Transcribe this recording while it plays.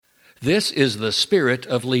This is the Spirit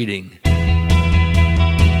of Leading,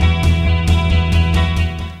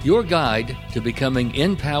 your guide to becoming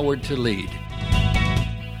empowered to lead,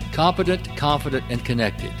 competent, confident, and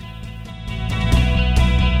connected.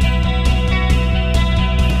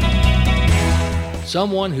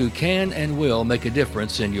 Someone who can and will make a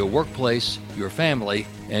difference in your workplace, your family,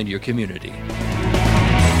 and your community.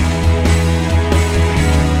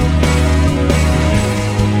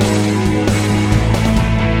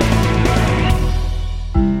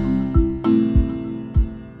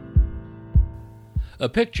 A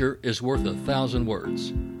picture is worth 1,000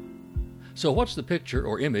 words. So what's the picture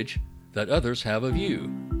or image that others have of you?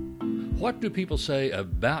 What do people say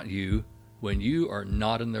about you when you are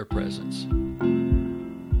not in their presence?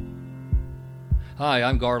 Hi,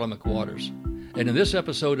 I'm Garland McWaters, and in this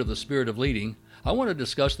episode of The Spirit of Leading, I want to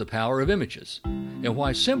discuss the power of images and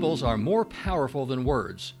why symbols are more powerful than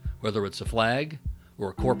words, whether it's a flag, or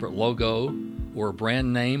a corporate logo, or a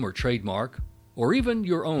brand name or trademark, or even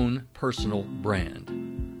your own personal brand.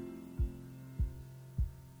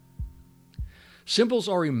 Symbols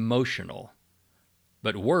are emotional,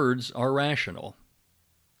 but words are rational.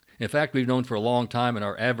 In fact, we've known for a long time in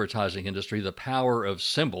our advertising industry the power of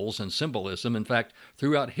symbols and symbolism. In fact,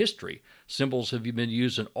 throughout history, symbols have been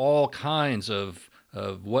used in all kinds of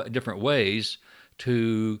different ways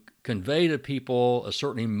to convey to people a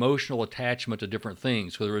certain emotional attachment to different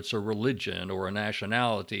things, whether it's a religion or a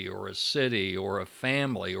nationality or a city or a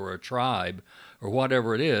family or a tribe or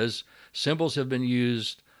whatever it is. Symbols have been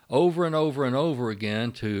used over and over and over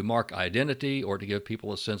again to mark identity or to give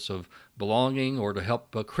people a sense of belonging or to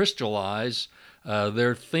help crystallize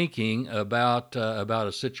their thinking about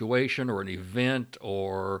a situation or an event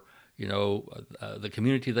or the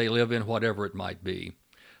community they live in, whatever it might be.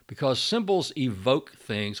 Because symbols evoke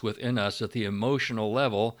things within us at the emotional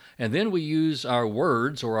level, and then we use our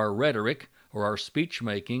words or our rhetoric or our speech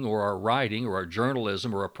making or our writing or our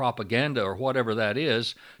journalism or our propaganda or whatever that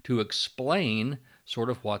is to explain sort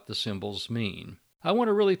of what the symbols mean. I want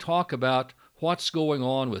to really talk about what's going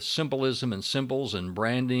on with symbolism and symbols and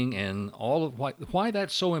branding and all of why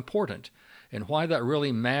that's so important and why that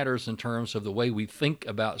really matters in terms of the way we think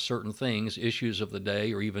about certain things, issues of the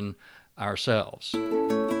day, or even ourselves.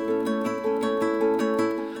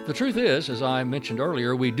 The truth is, as I mentioned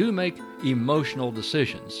earlier, we do make emotional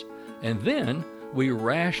decisions, and then we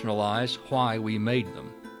rationalize why we made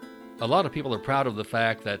them. A lot of people are proud of the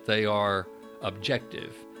fact that they are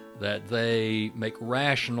objective, that they make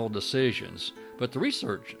rational decisions, but the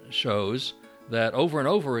research shows that over and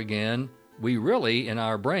over again, we really, in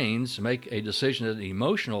our brains, make a decision at an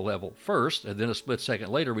emotional level first, and then a split second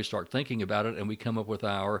later, we start thinking about it, and we come up with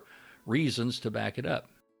our reasons to back it up.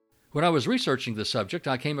 When I was researching the subject,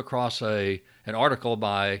 I came across an article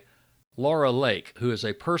by Laura Lake, who is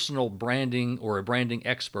a personal branding or a branding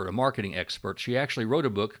expert, a marketing expert. She actually wrote a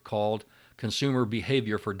book called Consumer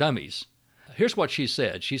Behavior for Dummies. Here's what she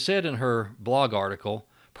said. She said in her blog article,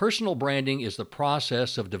 personal branding is the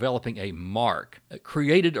process of developing a mark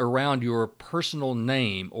created around your personal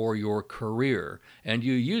name or your career, and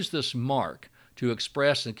you use this mark to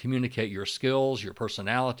express and communicate your skills, your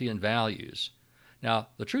personality, and values. Now,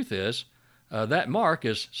 the truth is, that mark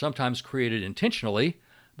is sometimes created intentionally,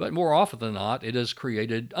 but more often than not, it is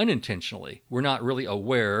created unintentionally. We're not really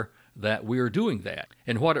aware that we're doing that.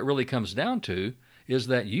 And what it really comes down to is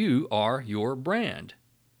that you are your brand.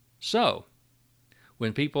 So,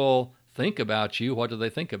 when people think about you, what do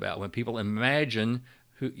they think about? When people imagine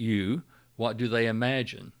you, what do they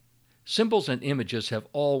imagine? Symbols and images have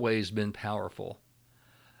always been powerful.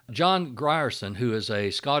 John Grierson, who is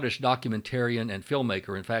a Scottish documentarian and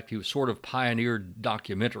filmmaker, in fact, he sort of pioneered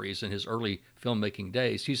documentaries in his early filmmaking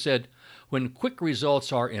days, he said, when quick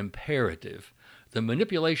results are imperative, the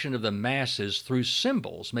manipulation of the masses through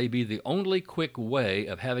symbols may be the only quick way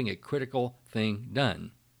of having a critical thing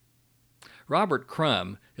done. Robert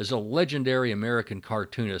Crumb is a legendary American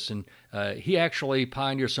cartoonist, and he actually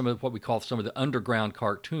pioneered some of what we call some of the underground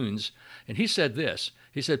cartoons. And he said this.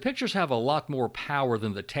 He said, pictures have a lot more power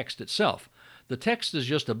than the text itself. The text is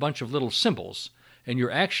just a bunch of little symbols, and you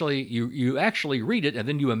actually read it, and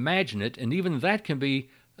then you imagine it, and even that can be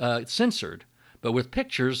censored. But with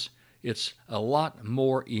pictures, it's a lot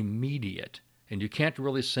more immediate, and you can't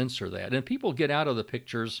really censor that. And people get out of the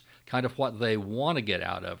pictures kind of what they want to get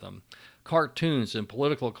out of them. Cartoons and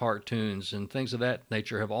political cartoons and things of that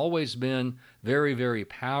nature have always been very, very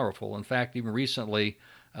powerful. In fact, even recently,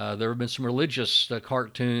 there have been some religious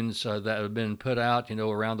cartoons that have been put out,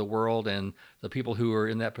 around the world, and the people who are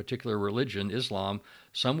in that particular religion, Islam,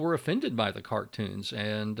 some were offended by the cartoons,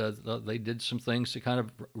 and they did some things to kind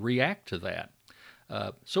of react to that.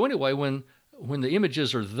 So anyway, when the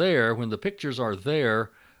images are there, when the pictures are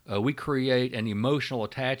there, we create an emotional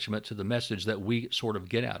attachment to the message that we sort of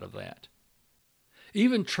get out of that.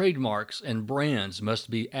 Even trademarks and brands must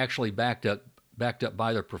be actually backed up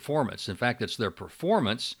by their performance. In fact, it's their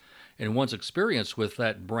performance and one's experience with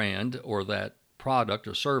that brand or that product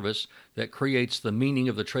or service that creates the meaning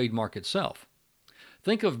of the trademark itself.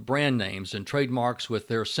 Think of brand names and trademarks with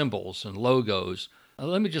their symbols and logos.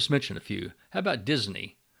 Let me just mention a few. How about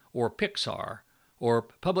Disney or Pixar or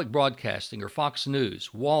Public Broadcasting or Fox News,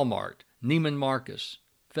 Walmart, Neiman Marcus,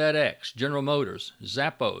 FedEx, General Motors,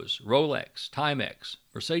 Zappos, Rolex, Timex,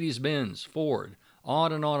 Mercedes-Benz, Ford,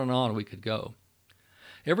 on and on and on we could go.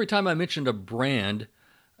 Every time I mentioned a brand,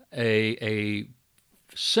 a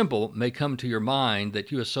symbol may come to your mind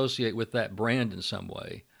that you associate with that brand in some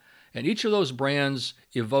way. And each of those brands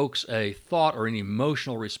evokes a thought or an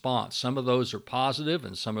emotional response. Some of those are positive,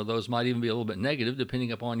 and some of those might even be a little bit negative,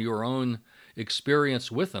 depending upon your own experience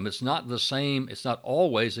with them. It's not the same, it's not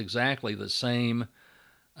always exactly the same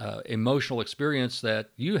emotional experience that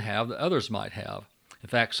you have that others might have. In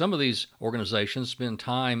fact, some of these organizations spend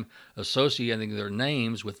time associating their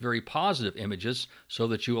names with very positive images so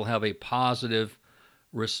that you will have a positive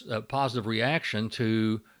reaction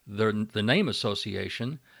to the name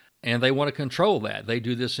association, and they want to control that. They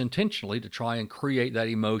do this intentionally to try and create that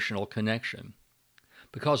emotional connection.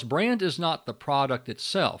 Because brand is not the product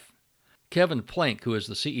itself. Kevin Plank, who is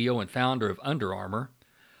the CEO and founder of Under Armour,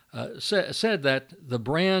 said that the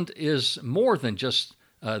brand is more than just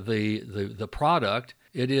the product.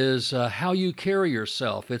 It is how you carry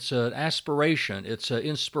yourself. It's an aspiration. It's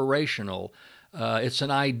inspirational. It's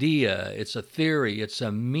an idea. It's a theory. It's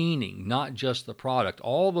a meaning, not just the product.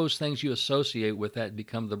 All those things you associate with that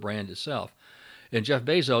become the brand itself. And Jeff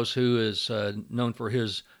Bezos, who is known for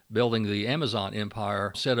his building the Amazon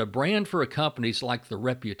empire, said a brand for a company is like the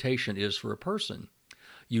reputation is for a person.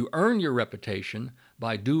 You earn your reputation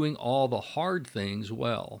by doing all the hard things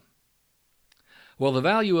well. Well, the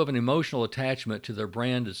value of an emotional attachment to their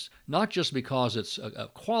brand is not just because it's a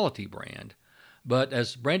quality brand, but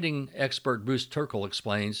as branding expert Bruce Turkle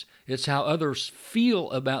explains, it's how others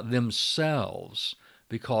feel about themselves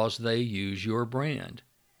because they use your brand.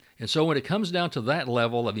 And so when it comes down to that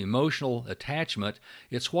level of emotional attachment,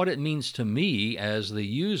 it's what it means to me as the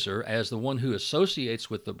user, as the one who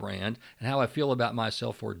associates with the brand, and how I feel about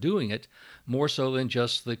myself for doing it, more so than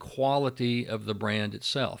just the quality of the brand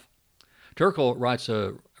itself. Turkle writes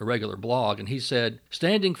a regular blog, and he said,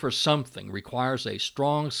 standing for something requires a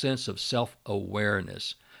strong sense of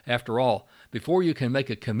self-awareness. After all, before you can make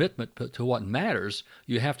a commitment to what matters,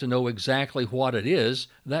 you have to know exactly what it is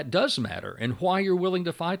that does matter and why you're willing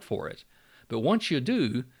to fight for it. But once you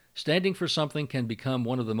do, standing for something can become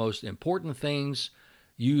one of the most important things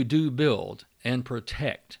you do build and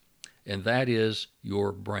protect, and that is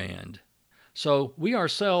your brand. So we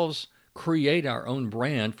ourselves create our own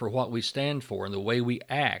brand for what we stand for and the way we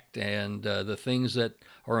act and the things that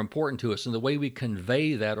are important to us and the way we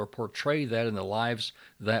convey that or portray that in the lives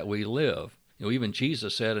that we live. You know, even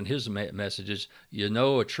Jesus said in his messages, you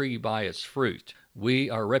know a tree by its fruit.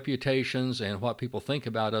 Our reputations and what people think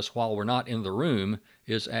about us while we're not in the room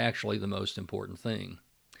is actually the most important thing.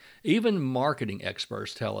 Even marketing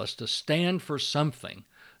experts tell us to stand for something,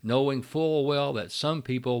 knowing full well that some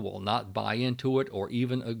people will not buy into it or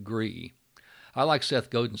even agree. I like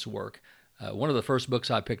Seth Godin's work. One of the first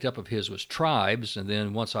books I picked up of his was Tribes, and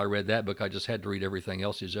then once I read that book, I just had to read everything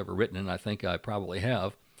else he's ever written, and I think I probably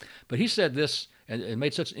have. But he said this, and it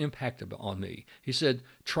made such an impact on me. He said,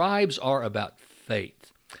 tribes are about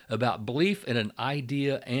faith, about belief in an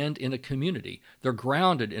idea and in a community. They're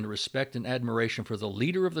grounded in respect and admiration for the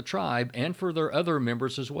leader of the tribe and for their other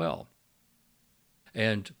members as well.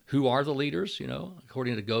 And who are the leaders? You know,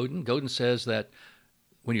 according to Godin, Godin says that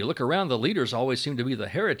when you look around, the leaders always seem to be the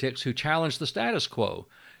heretics who challenge the status quo.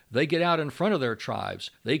 They get out in front of their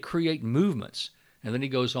tribes. They create movements. And then he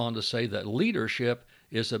goes on to say that leadership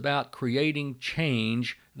is about creating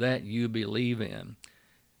change that you believe in.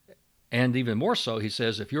 And even more so, he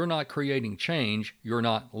says, if you're not creating change, you're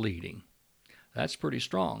not leading. That's pretty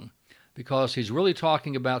strong, because he's really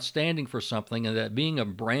talking about standing for something and that being a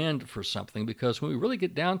brand for something, because when we really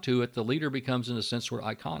get down to it, the leader becomes, in a sense, sort of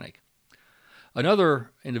iconic.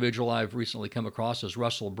 Another individual I've recently come across is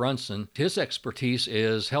Russell Brunson. His expertise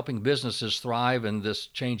is helping businesses thrive in this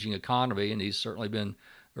changing economy, and he's certainly been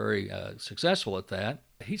very successful at that.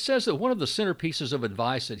 He says that one of the centerpieces of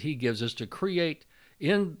advice that he gives is to create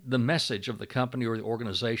in the message of the company or the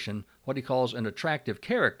organization what he calls an attractive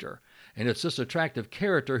character. And it's this attractive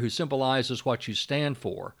character who symbolizes what you stand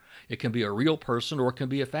for. It can be a real person or it can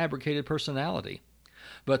be a fabricated personality.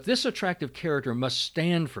 But this attractive character must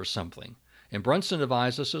stand for something. And Brunson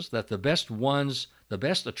advises us that the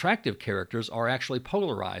best attractive characters are actually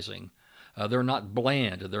polarizing. They're not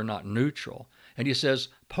bland, they're not neutral. And he says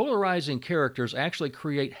polarizing characters actually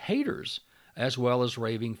create haters as well as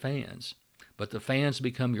raving fans. But the fans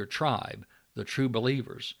become your tribe, the true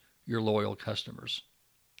believers, your loyal customers.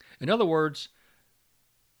 In other words,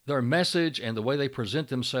 their message and the way they present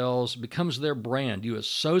themselves becomes their brand. You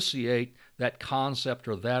associate that concept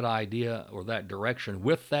or that idea or that direction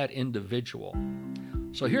with that individual.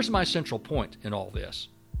 So here's my central point in all this.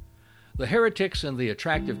 The heretics and the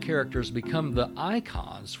attractive characters become the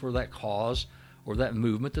icons for that cause or that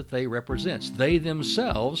movement that they represent. They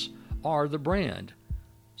themselves are the brand.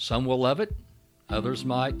 Some will love it, others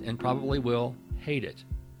might and probably will hate it.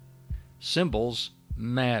 Symbols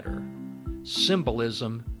matter.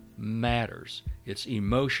 Symbolism matters. It's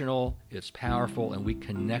emotional, it's powerful, and we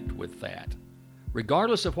connect with that.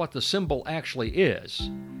 Regardless of what the symbol actually is,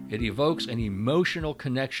 it evokes an emotional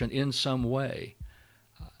connection in some way.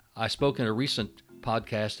 I spoke in a recent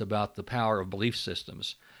podcast about the power of belief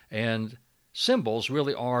systems, and symbols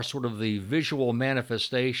really are sort of the visual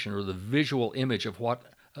manifestation or the visual image of what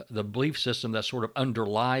the belief system that sort of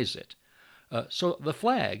underlies it. So the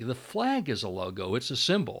flag is a logo, it's a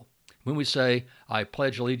symbol. When we say, I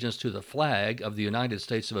pledge allegiance to the flag of the United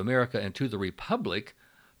States of America and to the republic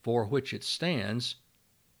for which it stands,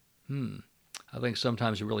 I think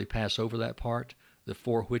sometimes we really pass over that part, the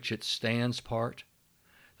for which it stands part.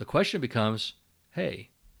 The question becomes, hey,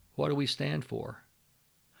 what do we stand for?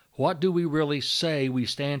 What do we really say we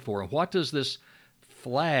stand for? And what does this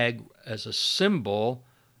flag as a symbol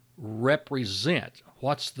represent?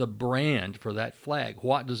 What's the brand for that flag?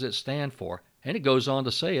 What does it stand for? And it goes on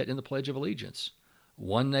to say it in the Pledge of Allegiance.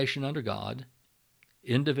 One nation under God,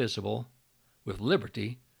 indivisible, with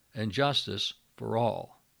liberty and justice for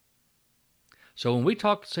all. So when we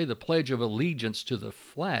say the Pledge of Allegiance to the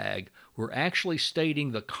flag, we're actually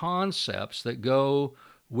stating the concepts that go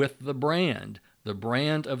with the brand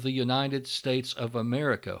of the United States of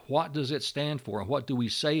America. What does it stand for? And what do we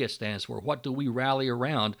say it stands for? What do we rally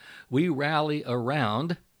around? We rally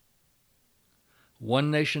around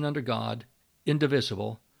one nation under God,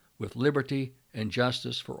 indivisible, with liberty and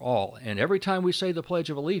justice for all. And every time we say the Pledge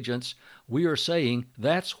of Allegiance, we are saying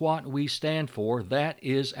that's what we stand for. That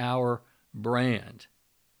is our brand.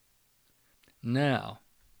 Now,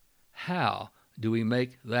 how do we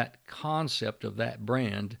make that concept of that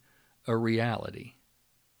brand a reality?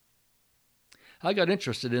 I got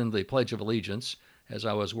interested in the Pledge of Allegiance as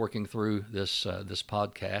I was working through this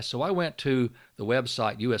podcast. So I went to the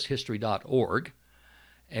website ushistory.org,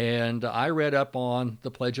 and I read up on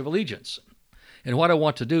the Pledge of Allegiance. And what I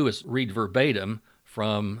want to do is read verbatim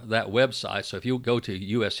from that website. So if you go to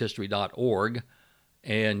ushistory.org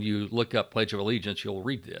and you look up Pledge of Allegiance, you'll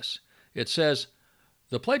read this. It says,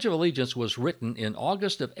 the Pledge of Allegiance was written in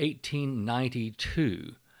August of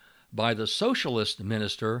 1892 by the socialist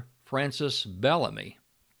minister Francis Bellamy.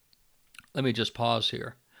 Let me just pause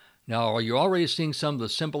here. Now, are you already seeing some of the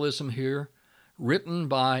symbolism here? Written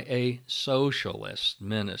by a socialist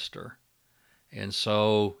minister. And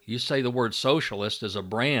so you say the word socialist as a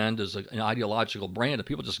brand, as an ideological brand,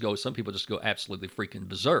 and some people just go absolutely freaking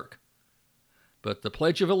berserk. But the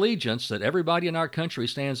Pledge of Allegiance that everybody in our country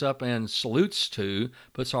stands up and salutes to,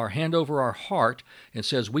 puts our hand over our heart, and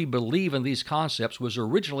says we believe in these concepts, was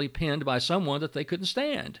originally penned by someone that they couldn't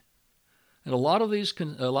stand. And a lot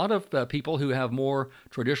of people who have more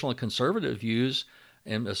traditional and conservative views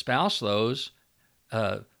and espouse those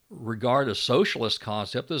regard a socialist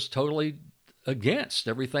concept as totally against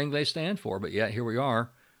everything they stand for. But yet here we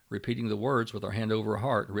are, repeating the words with our hand over our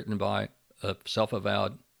heart, written by a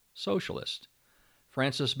self-avowed socialist,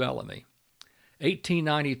 Francis Bellamy.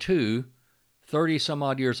 1892, 30 some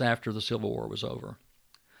odd years after the Civil War was over.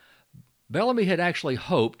 Bellamy had actually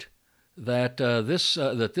hoped that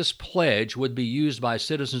this pledge would be used by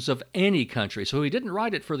citizens of any country. So he didn't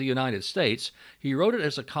write it for the United States. He wrote it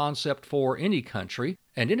as a concept for any country.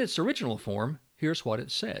 And in its original form, here's what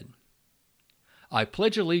it said. I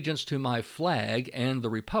pledge allegiance to my flag and the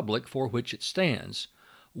republic for which it stands,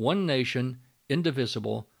 one nation,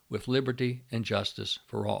 indivisible, with liberty and justice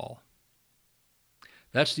for all.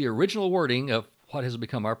 That's the original wording of what has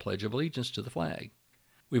become our Pledge of Allegiance to the flag.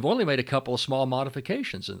 We've only made a couple of small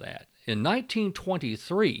modifications in that. In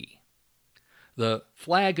 1923, the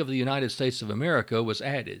flag of the United States of America was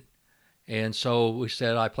added. And so we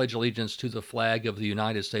said, I pledge allegiance to the flag of the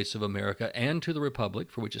United States of America and to the republic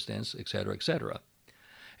for which it stands, etc., etc.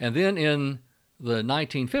 And then in the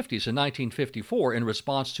 1950s. In 1954, in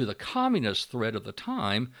response to the communist threat of the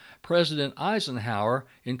time, President Eisenhower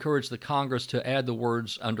encouraged the Congress to add the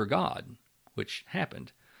words "under God," which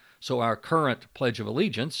happened. So our current Pledge of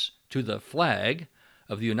Allegiance to the flag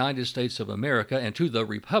of the United States of America and to the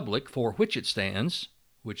republic for which it stands,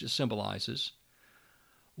 which it symbolizes,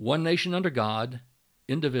 one nation under God,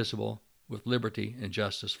 indivisible, with liberty and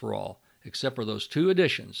justice for all, except for those two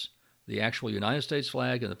additions, the actual United States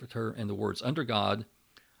flag and the words "under God."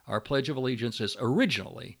 Our Pledge of Allegiance is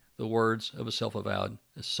originally the words of a self-avowed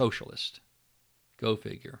socialist. Go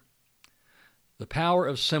figure. The power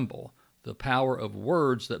of symbol, the power of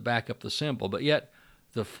words that back up the symbol, but yet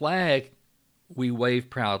the flag we wave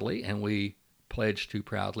proudly and we pledge to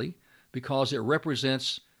proudly because it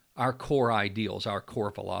represents our core ideals, our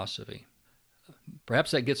core philosophy.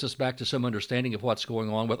 Perhaps that gets us back to some understanding of what's going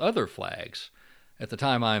on with other flags. At the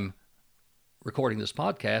time I'm recording this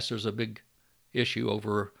podcast, there's a big issue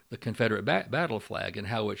over the Confederate battle flag and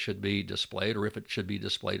how it should be displayed, or if it should be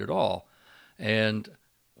displayed at all. And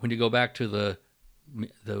when you go back to the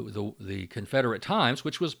Confederate times,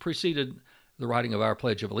 which was preceded the writing of our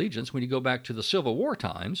Pledge of Allegiance, when you go back to the Civil War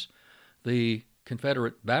times, the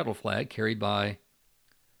Confederate battle flag carried by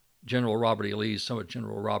General Robert E.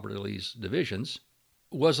 Lee's divisions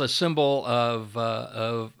was a symbol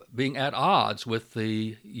of being at odds with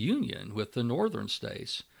the Union, with the northern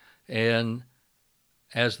states. And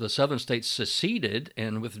as the southern states seceded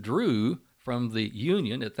and withdrew from the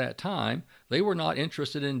Union at that time, they were not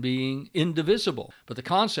interested in being indivisible. But the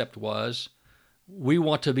concept was, we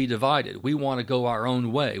want to be divided. We want to go our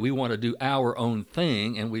own way. We want to do our own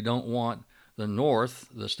thing, and we don't want the North,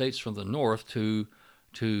 the states from the North, to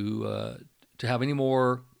have any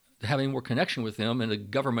more connection with them in a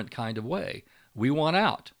government kind of way. We want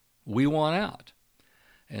out. We want out.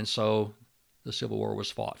 And so the Civil War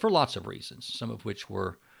was fought for lots of reasons, some of which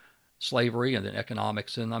were slavery and then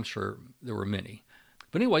economics, and I'm sure there were many.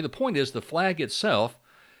 But anyway, the point is the flag itself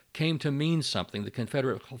came to mean something. The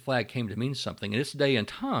Confederate flag came to mean something. In its day and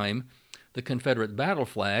time, the Confederate battle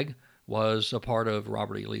flag was a part of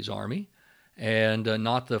Robert E. Lee's army and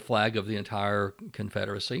not the flag of the entire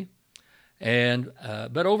Confederacy. And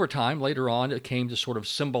but over time, later on, it came to sort of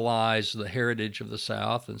symbolize the heritage of the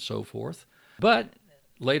South and so forth. But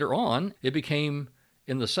later on, it became,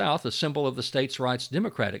 in the South, a symbol of the States' Rights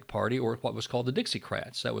Democratic Party, or what was called the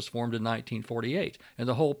Dixiecrats. That was formed in 1948. And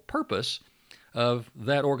the whole purpose of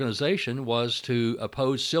that organization was to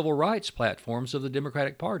oppose civil rights platforms of the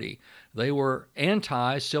Democratic Party. They were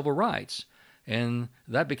anti-civil rights. And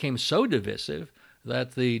that became so divisive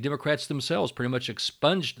that the Democrats themselves pretty much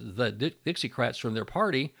expunged the Dixiecrats from their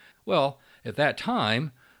party. Well, at that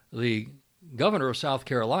time, the governor of South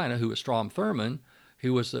Carolina, who was Strom Thurmond,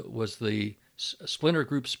 who was the Splinter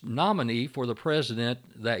Group's nominee for the president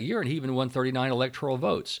that year, and he even won 39 electoral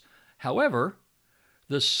votes. However,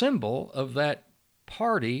 the symbol of that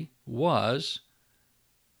party was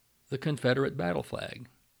the Confederate battle flag.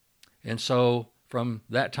 And so from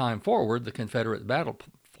that time forward, the Confederate battle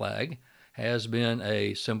flag has been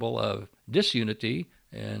a symbol of disunity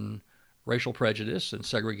and racial prejudice and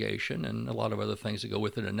segregation and a lot of other things that go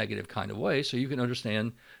with it in a negative kind of way. So you can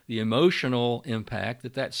understand the emotional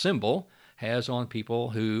impact that symbol has on people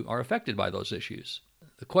who are affected by those issues.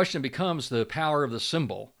 The question becomes the power of the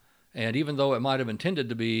symbol. And even though it might have intended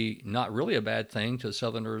to be not really a bad thing to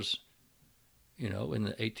Southerners, in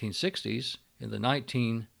the 1860s, in the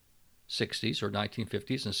 1960s or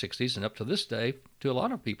 1950s and 60s, and up to this day, to a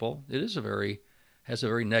lot of people, it has a very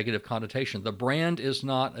negative connotation. The brand is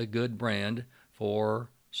not a good brand for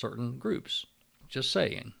certain groups. Just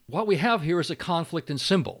saying. What we have here is a conflict in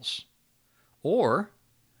symbols. Or,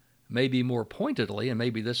 maybe more pointedly, and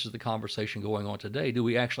maybe this is the conversation going on today, do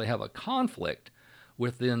we actually have a conflict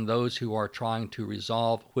within those who are trying to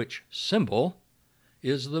resolve which symbol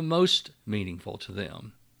is the most meaningful to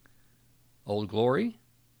them? Old Glory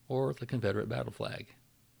or the Confederate battle flag?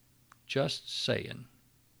 Just saying.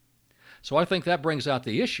 So I think that brings out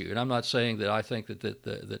the issue, and I'm not saying that I think that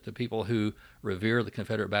the people who revere the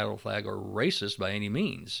Confederate battle flag are racist by any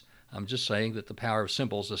means. I'm just saying that the power of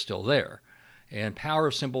symbols is still there. And power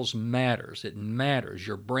of symbols matters. It matters.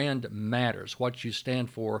 Your brand matters. What you stand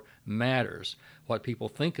for matters. What people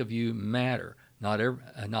think of you matter. Not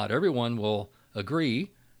everyone will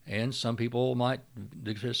agree, and some people might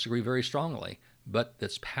disagree very strongly. But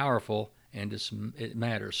it's powerful, and it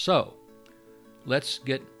matters. So, let's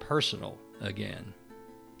get personal again.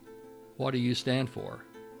 What do you stand for?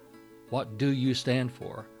 What do you stand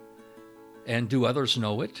for? And do others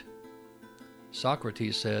know it?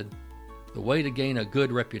 Socrates said, "The way to gain a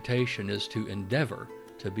good reputation is to endeavor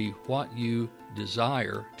to be what you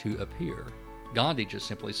desire to appear. Gandhi just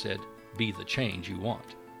simply said, be the change you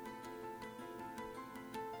want.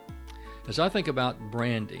 As I think about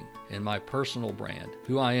branding and my personal brand,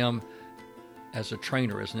 who I am as a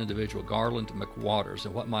trainer, as an individual, Garland McWatters,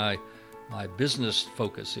 and what my business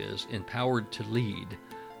focus is, Empowered to Lead,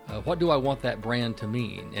 what do I want that brand to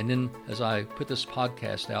mean? And then as I put this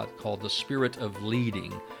podcast out called The Spirit of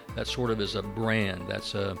Leading, that sort of is a brand,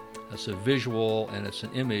 that's a visual and it's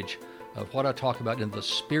an image of what I talk about in the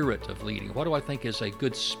spirit of leading. What do I think is a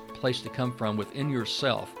good place to come from within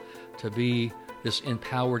yourself to be this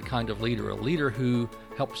empowered kind of leader, a leader who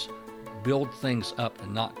helps build things up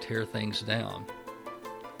and not tear things down?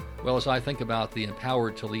 Well, as I think about the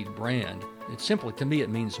Empowered to Lead brand, to me, it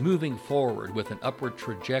means moving forward with an upward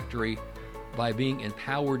trajectory by being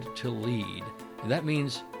empowered to lead. And that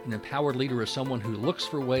means an empowered leader is someone who looks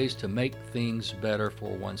for ways to make things better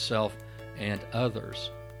for oneself and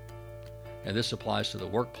others. And this applies to the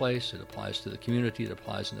workplace, it applies to the community, it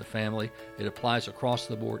applies in the family, it applies across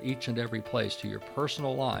the board, each and every place, to your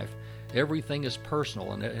personal life. Everything is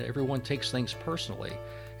personal, and everyone takes things personally.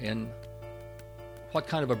 And what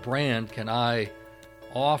kind of a brand can I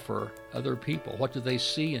offer other people? What do they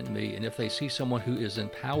see in me? And if they see someone who is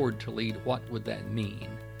empowered to lead, what would that mean?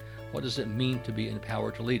 What does it mean to be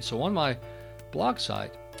empowered to lead? So on my blog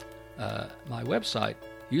site, my website,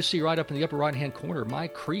 you see right up in the upper right-hand corner my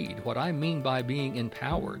creed, what I mean by being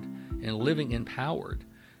empowered and living empowered.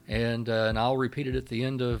 And I'll repeat it at the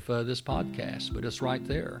end of this podcast, but it's right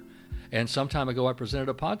there. And some time ago, I presented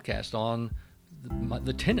a podcast on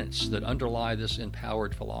the tenets that underlie this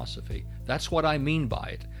empowered philosophy. That's what I mean by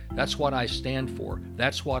it. That's what I stand for.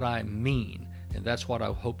 That's what I mean. And that's what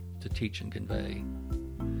I hope to teach and convey.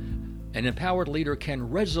 An empowered leader can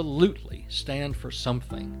resolutely stand for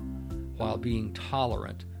something while being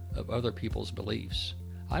tolerant of other people's beliefs.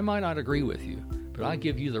 I might not agree with you, but I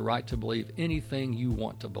give you the right to believe anything you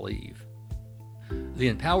want to believe. The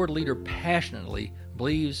empowered leader passionately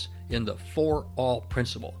believes in the for all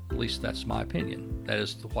principle. At least that's my opinion. That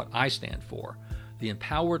is what I stand for. The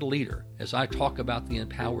empowered leader, as I talk about the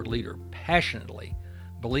empowered leader, passionately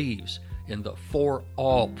believes in the for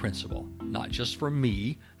all principle, not just for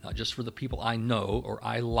me, not just for the people I know or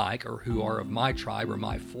I like or who are of my tribe or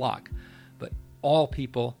my flock, but all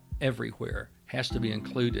people everywhere has to be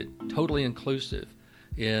included, totally inclusive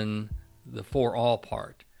in the for all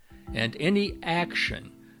part. And any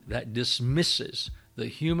action that dismisses the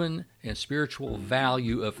human and spiritual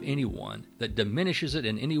value of anyone, that diminishes it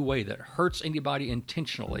in any way, that hurts anybody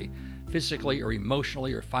intentionally, physically or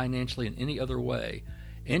emotionally or financially in any other way,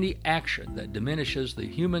 any action that diminishes the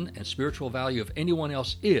human and spiritual value of anyone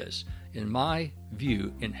else is, in my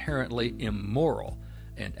view, inherently immoral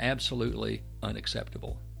and absolutely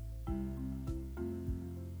unacceptable.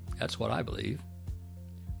 That's what I believe.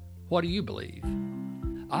 What do you believe?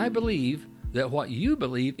 I believe that what you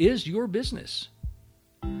believe is your business.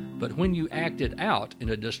 But when you act it out in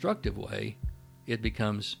a destructive way, it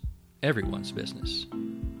becomes everyone's business.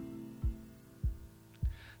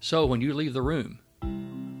 So when you leave the room,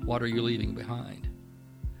 what are you leaving behind?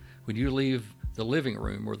 When you leave the living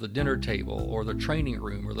room or the dinner table or the training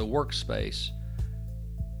room or the workspace,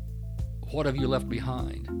 what have you left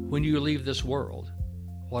behind? When you leave this world,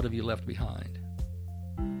 what have you left behind?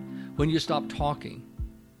 When you stop talking,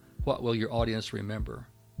 what will your audience remember?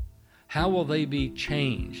 How will they be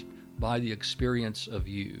changed by the experience of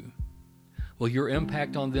you? Will your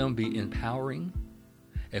impact on them be empowering?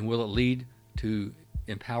 And will it lead to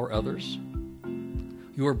empower others?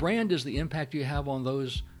 Your brand is the impact you have on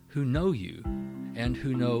those who know you and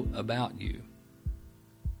who know about you.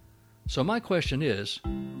 So my question is,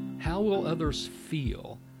 how will others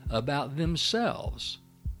feel about themselves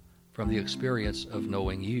from the experience of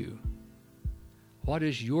knowing you? What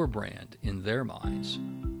is your brand in their minds?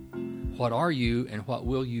 What are you and what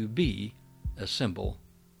will you be a symbol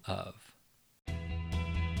of?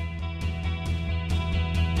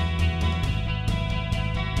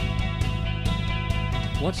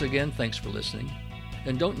 Once again, thanks for listening,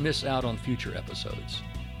 and don't miss out on future episodes.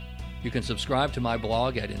 You can subscribe to my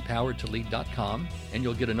blog at empoweredtolead.com, and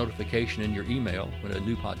you'll get a notification in your email when a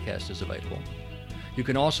new podcast is available. You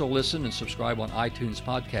can also listen and subscribe on iTunes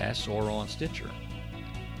podcasts or on Stitcher.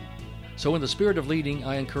 So in the spirit of leading,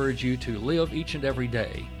 I encourage you to live each and every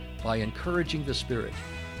day by encouraging the spirit,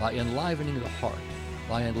 by enlivening the heart,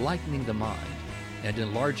 by enlightening the mind, and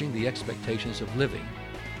enlarging the expectations of living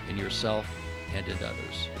in yourself and in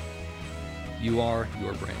others. You are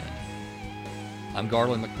your brand. I'm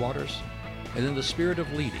Garland McWatters, and in the spirit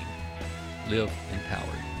of leading, live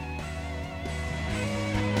empowered.